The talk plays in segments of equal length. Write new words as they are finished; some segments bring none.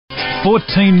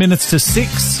14 minutes to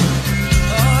 6.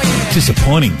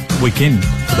 Disappointing weekend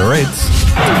for the Reds.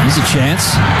 Here's a chance.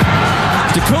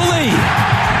 DeCooley.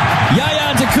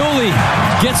 Yaya DeCooley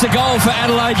gets a goal for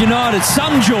Adelaide United.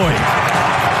 Some joy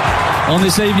on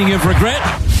this evening of regret.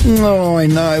 Oh, I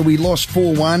know. We lost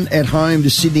 4-1 at home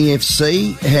to Sydney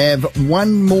FC. Have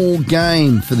one more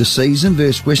game for the season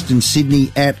versus Western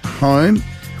Sydney at home.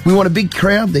 We want a big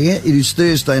crowd there. It is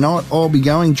Thursday night. I'll be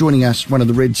going. Joining us, one of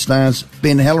the Red Stars,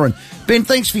 Ben Halloran. Ben,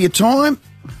 thanks for your time.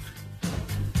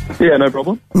 Yeah, no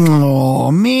problem. Oh,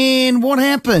 man, what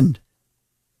happened?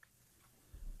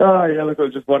 Oh, yeah, look, it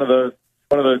was just one of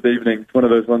those evenings, one of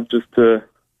those ones just to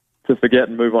forget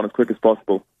and move on as quick as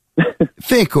possible.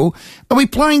 Fair call. Are we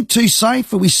playing too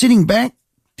safe? Are we sitting back?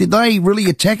 Did they really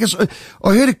attack us?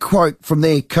 I heard a quote from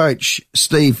their coach,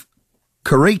 Steve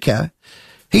Corica.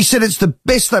 He said it's the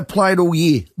best they've played all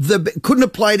year. Couldn't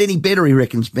have played any better, he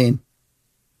reckons, Ben.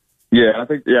 Yeah, I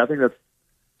think that's.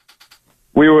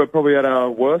 We were probably at our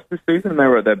worst this season, and they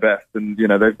were at their best. And you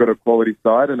know they've got a quality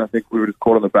side, and I think we were just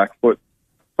caught on the back foot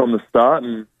from the start.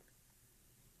 And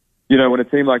you know when a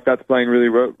team like that's playing really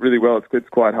well, it's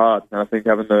quite hard. And I think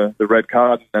having the red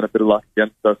card and a bit of luck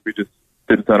against us, we just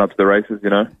didn't turn up to the races. You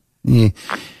know. Yeah.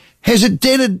 Has it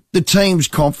dented the team's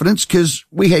confidence? Because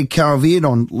we had Carl Veart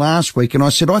on last week, and I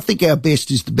said, I think our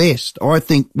best is the best. I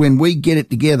think when we get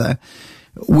it together,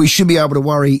 we should be able to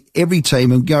worry every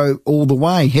team and go all the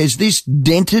way. Has this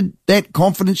dented that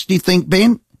confidence, do you think,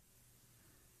 Ben?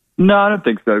 No, I don't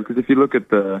think so, because if you look at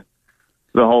the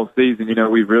whole season, you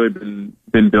know, we've really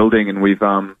been building, and we've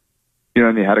only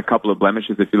had a couple of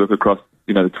blemishes if you look across,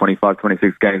 you know, the 25,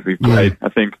 26 games we've played. I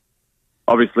think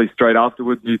obviously straight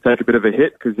afterwards you take a bit of a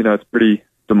hit because, you know, it's pretty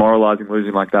demoralising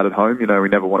losing like that at home. You know, we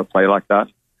never want to play like that,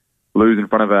 lose in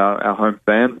front of our home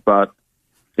fans, but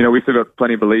you know, we've still got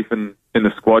plenty of belief in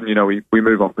the squad, and, you know, we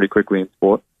move on pretty quickly in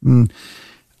sport.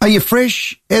 Are you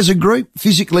fresh as a group,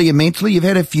 physically and mentally? You've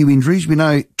had a few injuries. We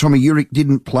know Tommy Uric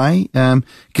didn't play.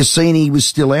 Cassini was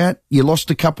still out. You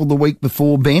lost a couple the week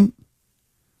before, Ben?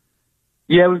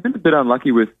 Yeah, we've been a bit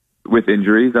unlucky with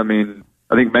injuries. I mean,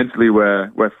 I think mentally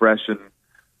we're fresh and,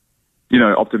 you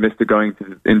know, optimistic going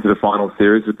into the final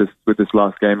series with this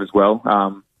last game as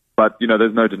well. But, you know,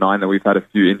 there's no denying that we've had a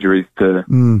few injuries to,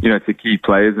 you know, to key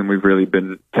players, and we've really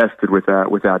been tested with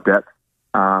our depth.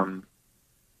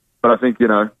 But I think, you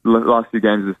know, the last few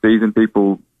games of the season,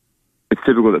 it's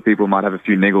typical that people might have a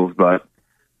few niggles, but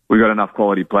we've got enough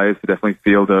quality players to definitely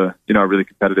field a really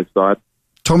competitive side.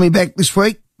 Tommy back this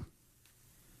week?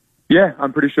 Yeah,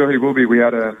 I'm pretty sure he will be. We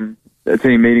had a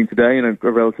team meeting today in a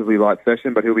relatively light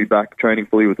session, but he'll be back training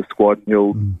fully with the squad.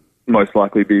 He'll most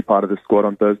likely be part of the squad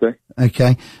on Thursday.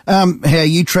 Okay. How are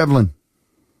you travelling?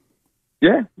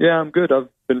 Yeah, I'm good. I've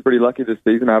been pretty lucky this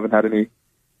season. I haven't had any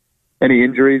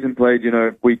injuries and played, you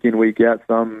know, week in, week out.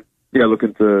 So I'm,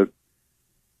 looking to,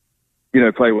 you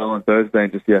know, play well on Thursday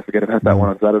and just, forget about that one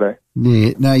on Saturday.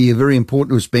 Yeah, no, you're very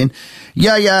important to us, Ben.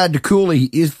 Yaya DeCooley,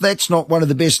 if that's not one of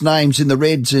the best names in the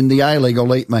Reds in the A-League,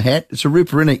 I'll eat my hat. It's a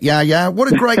ripper, isn't it? Yaya,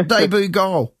 what a great debut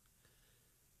goal.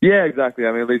 Yeah, exactly.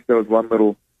 I mean, at least there was one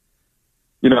little,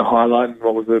 you know, highlight in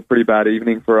what was a pretty bad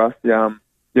evening for us. You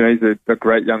know, he's a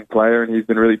great young player, and he's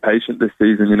been really patient this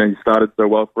season. You know, he started so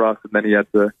well for us, and then he had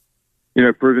to, you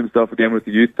know, prove himself again with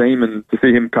the youth team, and to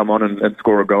see him come on and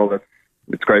score a goal,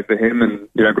 it's great for him and,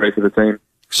 you know, great for the team.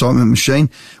 Excitement machine.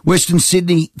 Western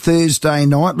Sydney Thursday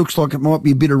night. Looks like it might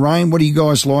be a bit of rain. What do you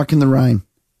guys like in the rain?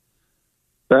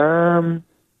 I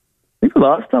think the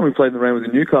last time we played in the rain was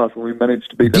in Newcastle. We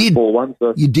managed to beat them 4-1.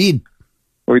 So you did?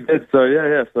 We did. So,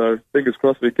 yeah. So fingers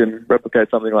crossed we can replicate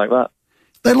something like that.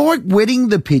 They like wetting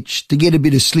the pitch to get a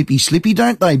bit of slippy,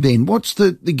 don't they, Ben? What's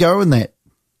the go in that?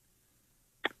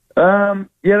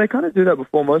 Yeah, they kind of do that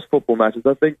before most football matches.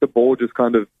 I think the ball just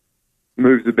kind of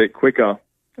moves a bit quicker.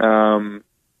 So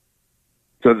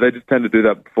they just tend to do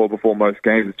that before most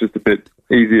games. It's just a bit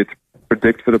easier to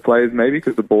predict for the players, maybe,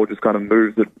 because the ball just kind of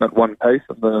moves at one pace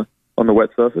on the wet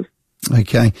surface.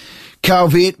 Okay. Carl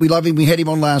Veart, we love him. We had him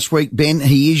on last week. Ben,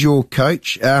 he is your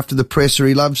coach. After the presser,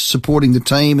 he loves supporting the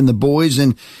team and the boys,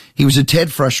 and he was a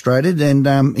tad frustrated,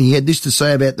 and he had this to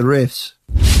say about the refs.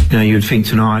 You know, you'd think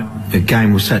tonight the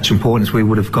game was such importance we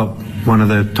would have got one of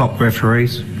the top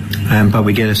referees, but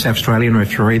we get a South Australian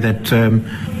referee that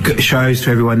shows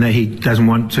to everyone that he doesn't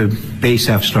want to be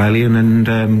South Australian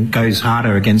and goes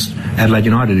harder against Adelaide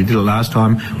United. He did it last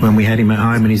time when we had him at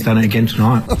home, and he's done it again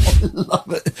tonight. I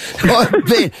love it.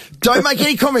 Ben, don't make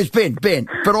any comments, Ben,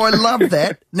 but I love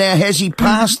that. Now, has he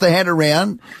passed the hat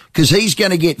around? Because he's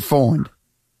going to get fined.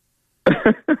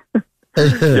 Yeah,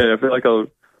 I feel like I'll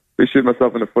shoot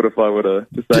myself in the foot if I were to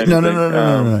say anything.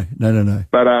 No.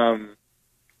 But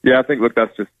Yeah, I think, look,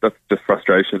 that's just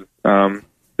frustration. I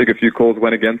think a few calls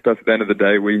went against us. At the end of the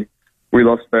day, we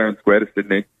lost fair and square to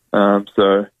Sydney.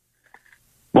 So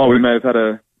while we may have had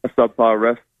a subpar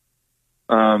rest,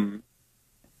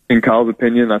 in Carl's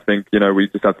opinion, I think, we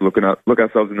just have to look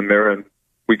ourselves in the mirror, and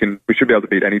we should be able to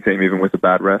beat any team even with a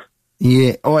bad rest.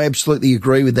 Yeah, I absolutely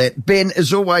agree with that. Ben,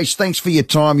 as always, thanks for your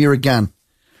time. You're a gun.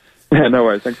 Yeah, no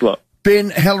worries. Thanks a lot.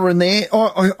 Ben Halloran there.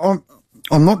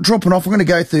 I'm not dropping off. I'm going to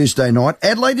go Thursday night.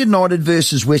 Adelaide United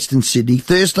versus Western Sydney.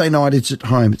 Thursday night, it's at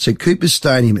home. It's at Cooper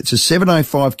Stadium. It's a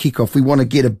 7:05 kickoff. We want to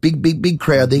get a big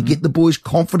crowd there, get the boys'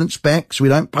 confidence back so we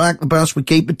don't park the bus. We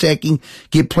keep attacking,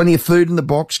 get plenty of food in the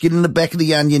box, get in the back of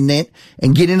the onion net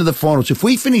and get into the finals. If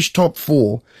we finish top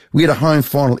 4, we get a home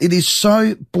final. It is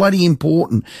so bloody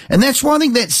important. And that's why I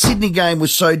think that Sydney game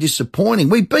was so disappointing.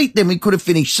 We beat them. We could have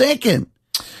finished second.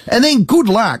 And then good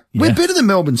luck. Yeah. We're better than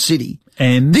Melbourne City.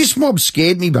 And this mob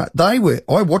scared me, but they were.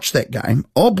 I watched that game.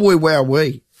 Oh boy, wow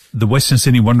we. The Western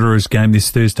Sydney Wanderers game this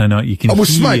Thursday night, you can we'll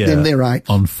smoke them there,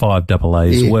 on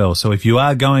 5AA as well. So if you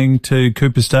are going to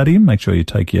Cooper Stadium, make sure you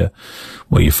take your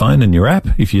phone and your app.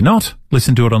 If you're not,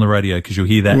 listen to it on the radio because you'll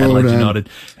hear that Adelaide United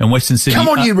and Western Sydney. Come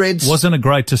on, you Reds. Wasn't it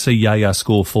great to see Yaya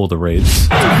score for the Reds?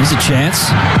 Here's a chance.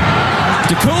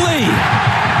 De Cooley.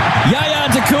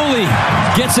 Yaya De Cooley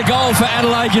gets a goal for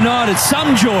Adelaide United.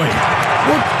 Some joy.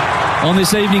 What? On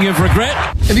this evening of regret.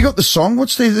 Have you got the song?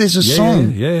 There's a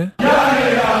song. Yeah.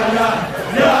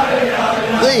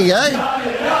 There you go.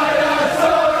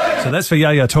 So that's for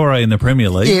Yaya Toure in the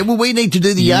Premier League. Yeah, well, we need to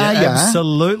do the Yaya.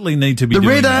 Absolutely need to be doing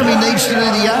Red that. Army needs to do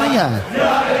the Yaya.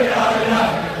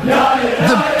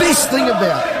 The best thing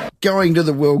about going to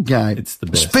the World Game, it's the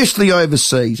best, especially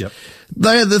overseas. Yep.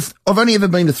 I've only ever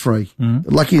been to 3.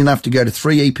 Lucky enough to go to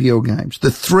 3 EPL games.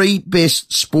 The 3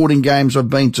 best sporting games I've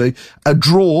been to, a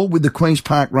draw with the Queen's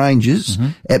Park Rangers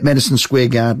at Madison Square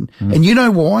Garden. And you know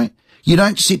why? You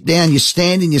don't sit down, you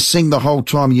stand and you sing the whole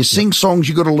time. You sing songs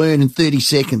you got to learn in 30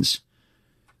 seconds.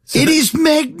 So it is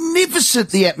magnificent,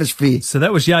 the atmosphere. So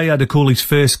that was Yaya De Cooley's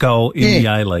first goal in the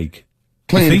A-League.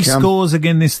 If he scores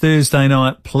again this Thursday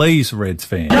night, please, Reds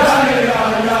fans. We'll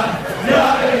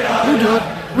do it.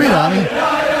 Red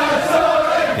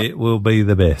Army. It will be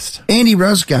the best. Andy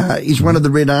Rusgar is one of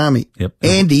the Red Army. Yep.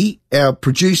 Andy, our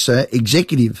producer,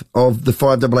 executive of the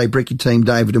 5AA Brekkie team,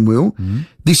 David and Will,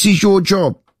 this is your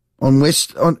job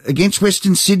against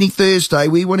Western Sydney Thursday.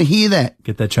 We want to hear that.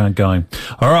 Get that chant going.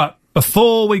 All right.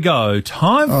 Before we go,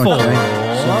 time for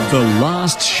the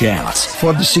last shout.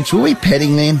 5 to 6. Were we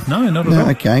petting then? No, not at all.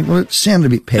 Okay. Well, it sounded a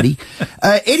bit petty.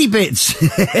 Eddie Betts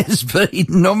has been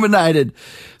nominated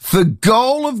for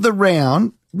goal of the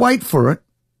round. Wait for it.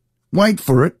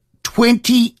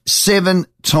 27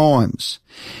 times.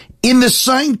 In the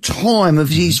same time of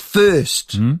his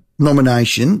first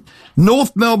nomination,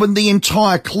 North Melbourne, the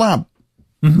entire club.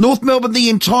 North Melbourne, the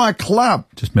entire club.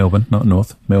 Just Melbourne, not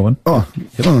North. Melbourne. Oh, I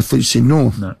thought you said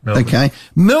North. No, Melbourne. Okay.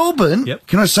 Melbourne,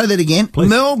 can I say that again? Please.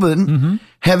 Melbourne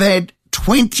have had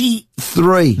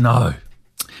 23. No.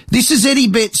 This is Eddie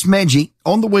Betts' magic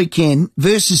on the weekend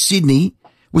versus Sydney.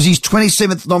 Was his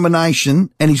 27th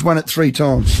nomination, and he's won it 3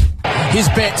 times. Here's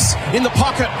Betts in the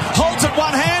pocket, holds it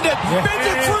one-handed, bends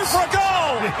it through for a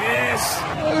goal. Yes.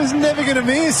 It was never going to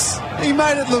miss. He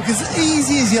made it look as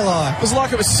easy as you like. It was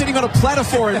like it was sitting on a platter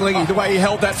for him, Lingy, the way he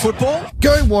held that football.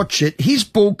 Go watch it. His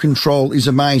ball control is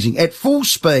amazing. At full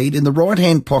speed in the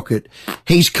right-hand pocket,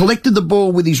 he's collected the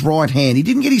ball with his right hand. He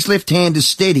didn't get his left hand as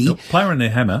steady. The player in their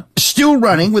hammer. Still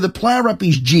running with a player up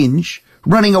his ginge,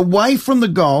 running away from the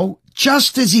goal.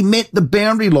 Just as he met the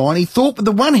boundary line, he thought with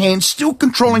the one hand, still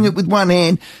controlling it with one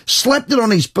hand, slapped it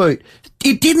on his boot.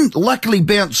 It didn't luckily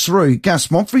bounce through, Gus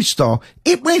Montfrey style.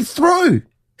 It went through.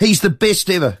 He's the best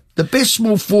ever. The best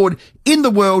small forward in the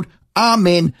world.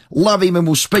 Amen. Love him, and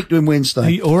we'll speak to him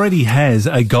Wednesday. He already has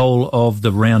a goal of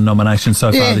the round nomination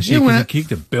so far this year because he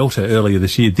kicked a belter earlier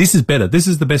this year. This is better. This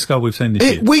is the best goal we've seen this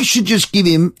year. We should just give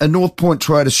him a North Point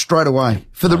Trader straight away.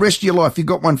 For the rest of your life, you've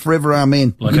got one forever,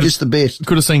 amen. You're just the best.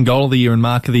 Could have seen goal of the year and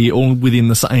mark of the year all within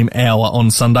the same hour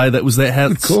on Sunday. That was how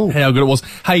good it was.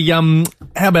 Hey, how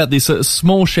about this? A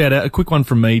small shout out, a quick one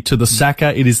from me to the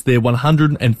Saka. It is their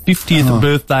 150th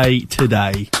birthday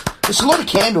today. There's a lot of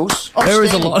candles. There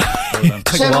is a lot.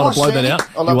 Take a while to blow that out.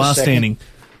 You are standing.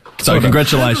 So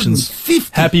congratulations.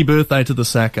 150. Happy birthday to the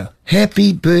Saka.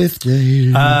 Happy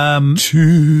birthday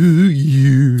to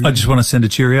you. I just want to send a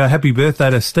cheerio. Happy birthday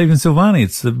to Stephen Silvani.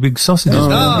 It's the big sausages.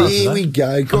 There we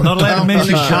go. I'm not allowed to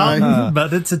mention Carlton,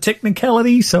 but it's a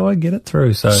technicality, so I get it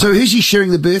through. So who's he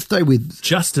sharing the birthday with?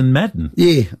 Justin Madden.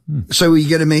 Yeah. So were you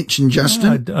going to mention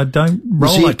Justin? I don't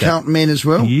roll Was he like a Carlton man as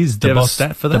well? He is Do the you have a boss.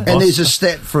 stat for that? And there's a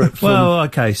stat for it. Well,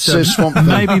 okay, so Swamp Thing.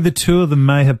 maybe the two of them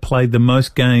may have played the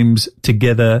most games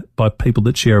together by people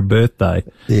that share a birthday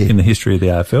in the history of the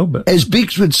AFL. But as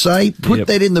Biggs would say, put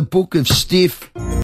that in the book of stiff